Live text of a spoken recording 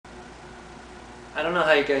I don't know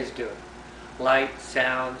how you guys do it. Light,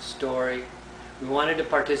 sound, story. We wanted to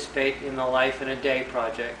participate in the Life in a Day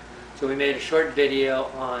project, so we made a short video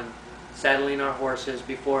on saddling our horses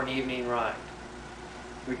before an evening ride.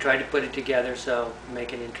 We tried to put it together so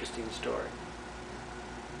make an interesting story.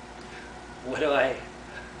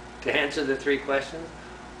 To answer the three questions,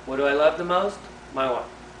 what do I love the most? My wife.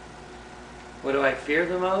 What do I fear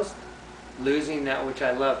the most? Losing that which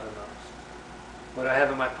I love the most. What do I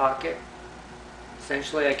have in my pocket?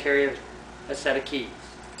 Essentially, I carry a set of keys.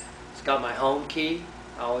 It's got my home key.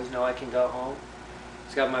 I always know I can go home.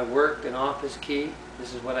 It's got my work and office key.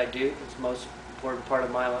 This is what I do. It's the most important part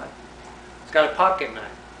of my life. It's got a pocket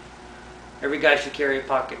knife. Every guy should carry a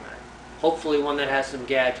pocket knife. Hopefully one that has some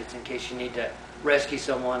gadgets in case you need to rescue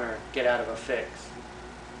someone or get out of a fix.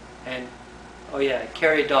 And, oh yeah,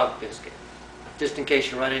 carry a dog biscuit. Just in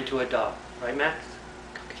case you run into a dog. Right, Max?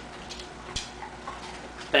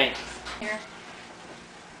 Thanks. Here.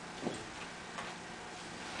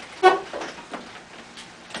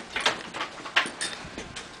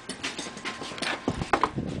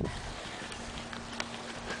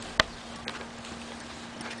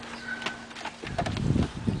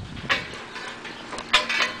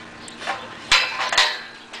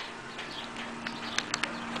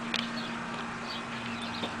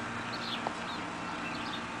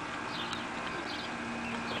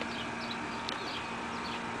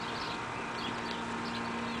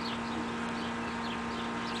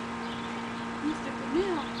 Mr.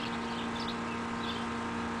 Camille.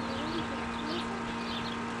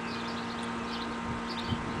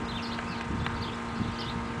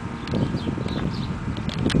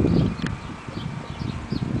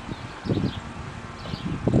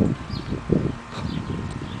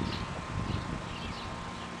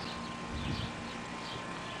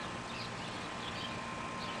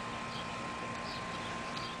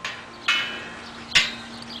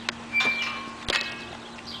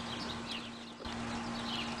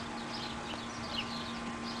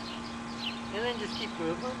 And then just keep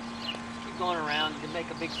moving. Just keep going around. You can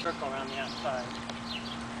make a big circle around the outside.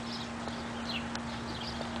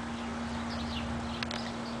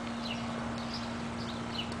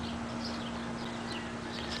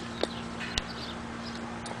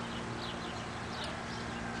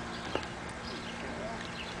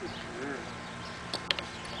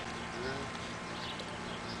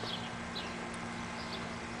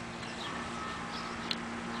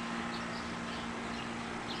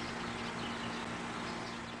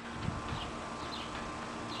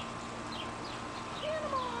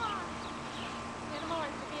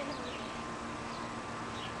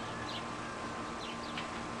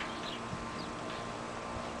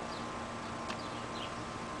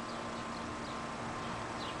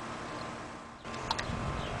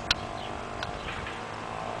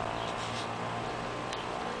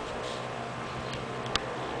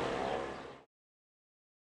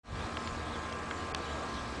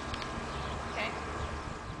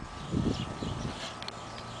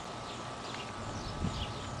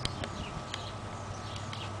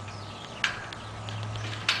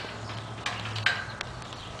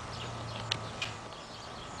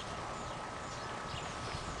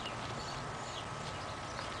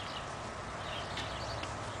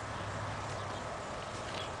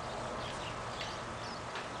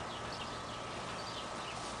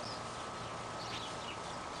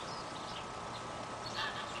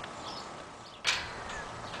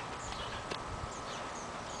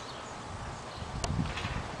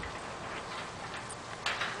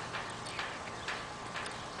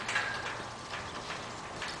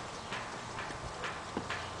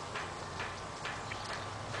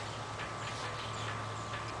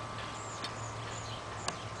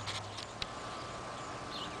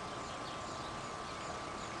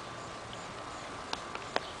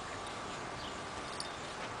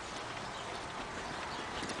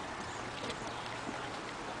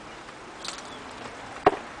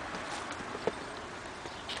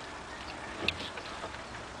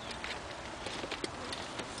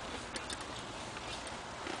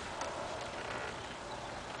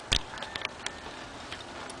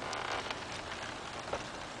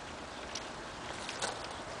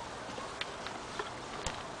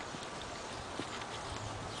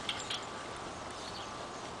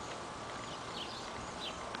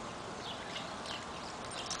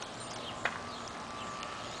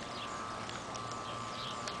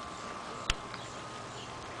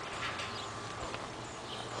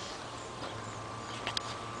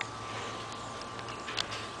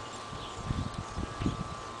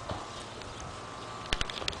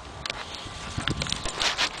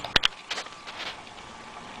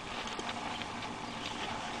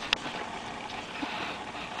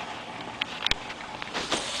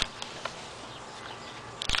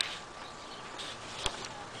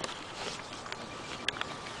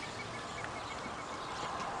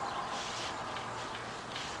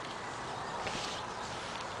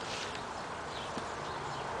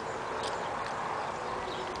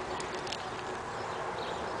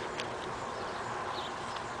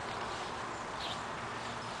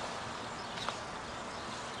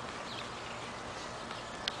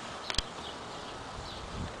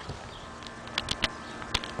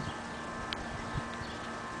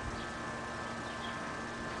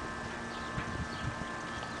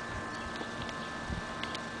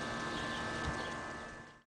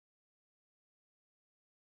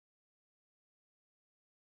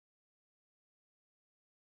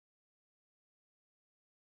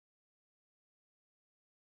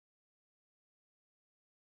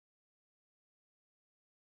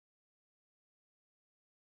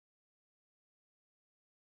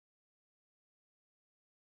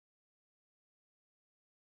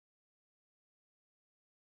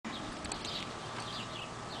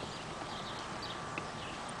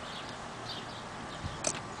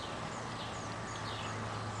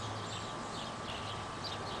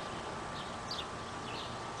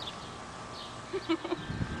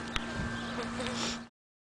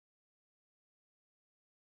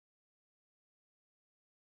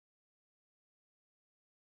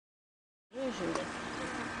 Julia.